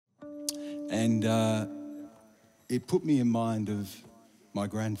And it put me in mind of my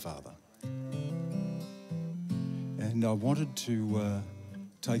grandfather. And I wanted to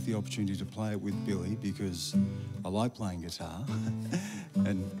take the opportunity to play it with Billy because I like playing guitar.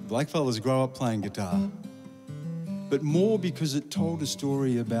 And blackfellas grow up playing guitar. But more because it told a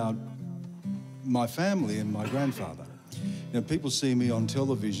story about my family and my grandfather. You know, people see me on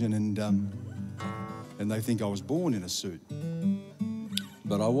television and they think I was born in a suit.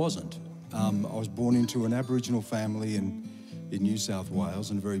 But I wasn't. I was born into an Aboriginal family in New South Wales,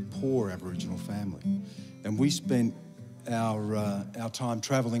 and a very poor Aboriginal family. And we spent our time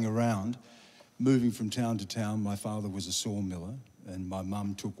travelling around, moving from town to town. My father was a sawmiller, and my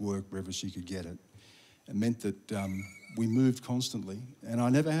mum took work wherever she could get it. It meant that we moved constantly, and I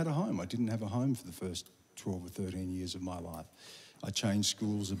never had a home. I didn't have a home for the first 12 or 13 years of my life. I changed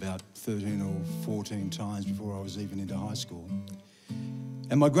schools about 13 or 14 times before I was even into high school.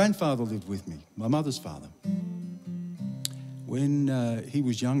 And my grandfather lived with me, my mother's father. When he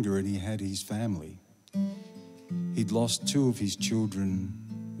was younger and he had his family, he'd lost 2 of his children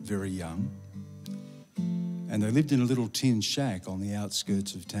very young. And they lived in a little tin shack on the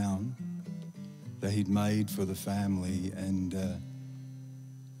outskirts of town that he'd made for the family. And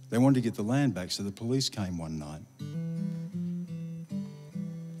they wanted to get the land back, so the police came one night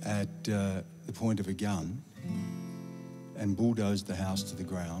at the point of a gun and bulldozed the house to the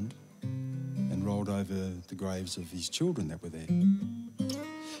ground and rolled over the graves of his children that were there.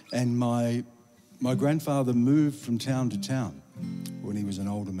 And my grandfather moved from town to town when he was an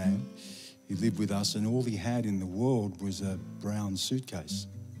older man. He lived with us, and all he had in the world was a brown suitcase.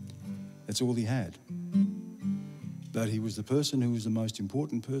 That's all he had. But he was the person who was the most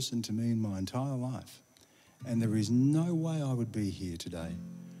important person to me in my entire life. And there is no way I would be here today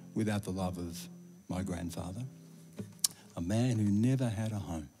without the love of my grandfather, a man who never had a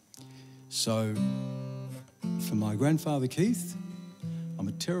home. So, for my grandfather Keith, I'm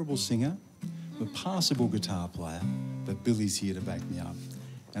a terrible singer, I'm a passable guitar player, but Billy's here to back me up.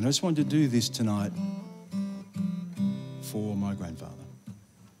 And I just wanted to do this tonight for my grandfather.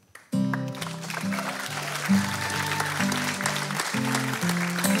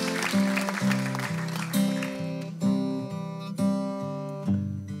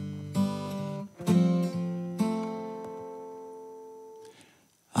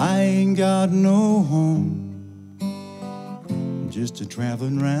 I ain't got no home, just a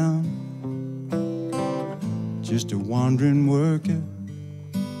traveling round, just a wandering worker.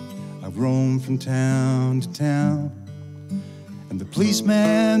 I've roamed from town to town, and the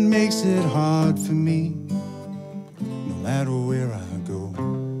policeman makes it hard for me, no matter where I go.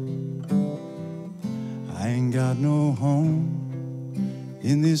 I ain't got no home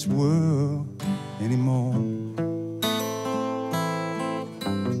in this world anymore.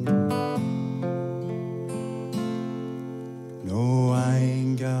 No, I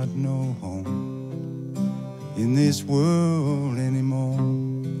ain't got no home in this world anymore.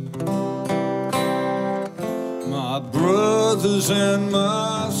 My brothers and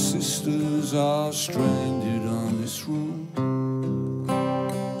my sisters are stranded on this road,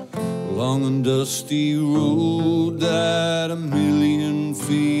 long and dusty road that 1,000,000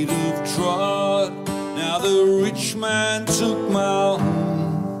 feet have trod. Now the rich man took my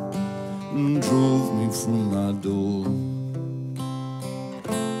home and drove me from my door.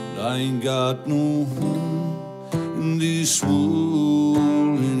 I ain't got no home in this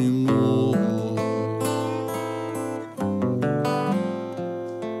world anymore.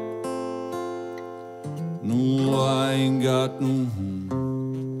 No, I ain't got no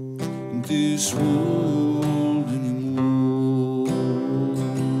home in this world anymore.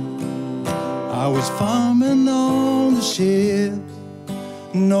 I was farming on the shed,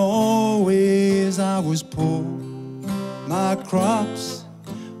 and always I was poor. My crops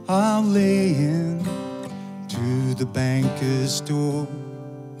are laying to the banker's door.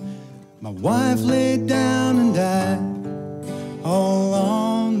 My wife laid down and died all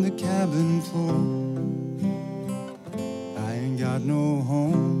on the cabin floor. I ain't got no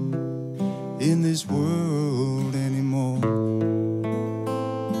home in this world anymore.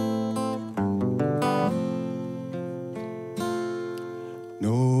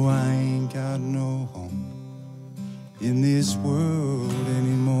 No, I ain't got no home in this world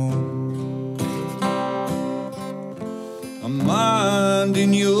anymore. I'm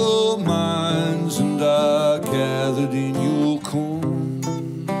minding your minds and I gathered in your corn.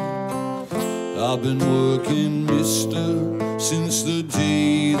 I've been working, mister, since the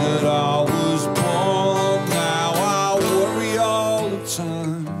day that I was born. Now I worry all the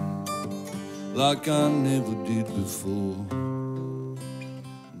time like I never did before.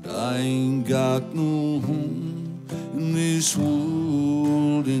 And I I ain't got no home in this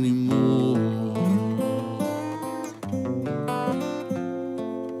world anymore.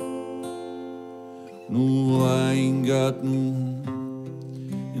 No, I ain't got no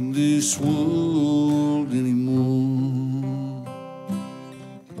home in this world anymore.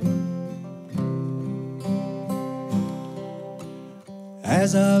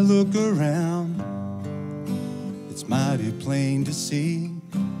 As I look around, it's mighty plain to see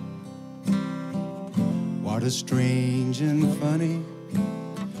what a strange and funny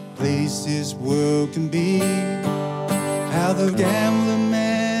place this world can be. How the gambler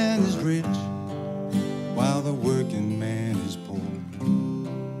man is rich while the working man is poor.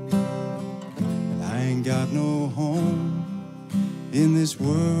 And I ain't got no home in this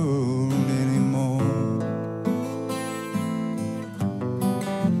world anymore.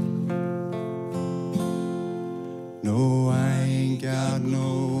 No, I ain't got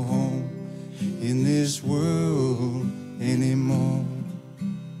no home in this world anymore.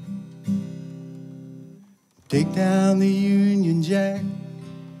 Take down the Union Jack,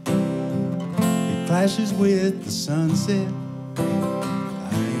 it clashes with the sunset.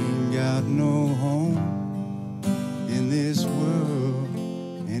 I ain't got no home in this world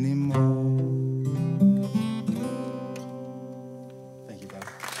anymore. Thank you, guys.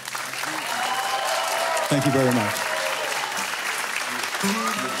 Thank you very much.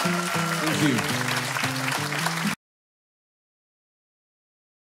 Thank you.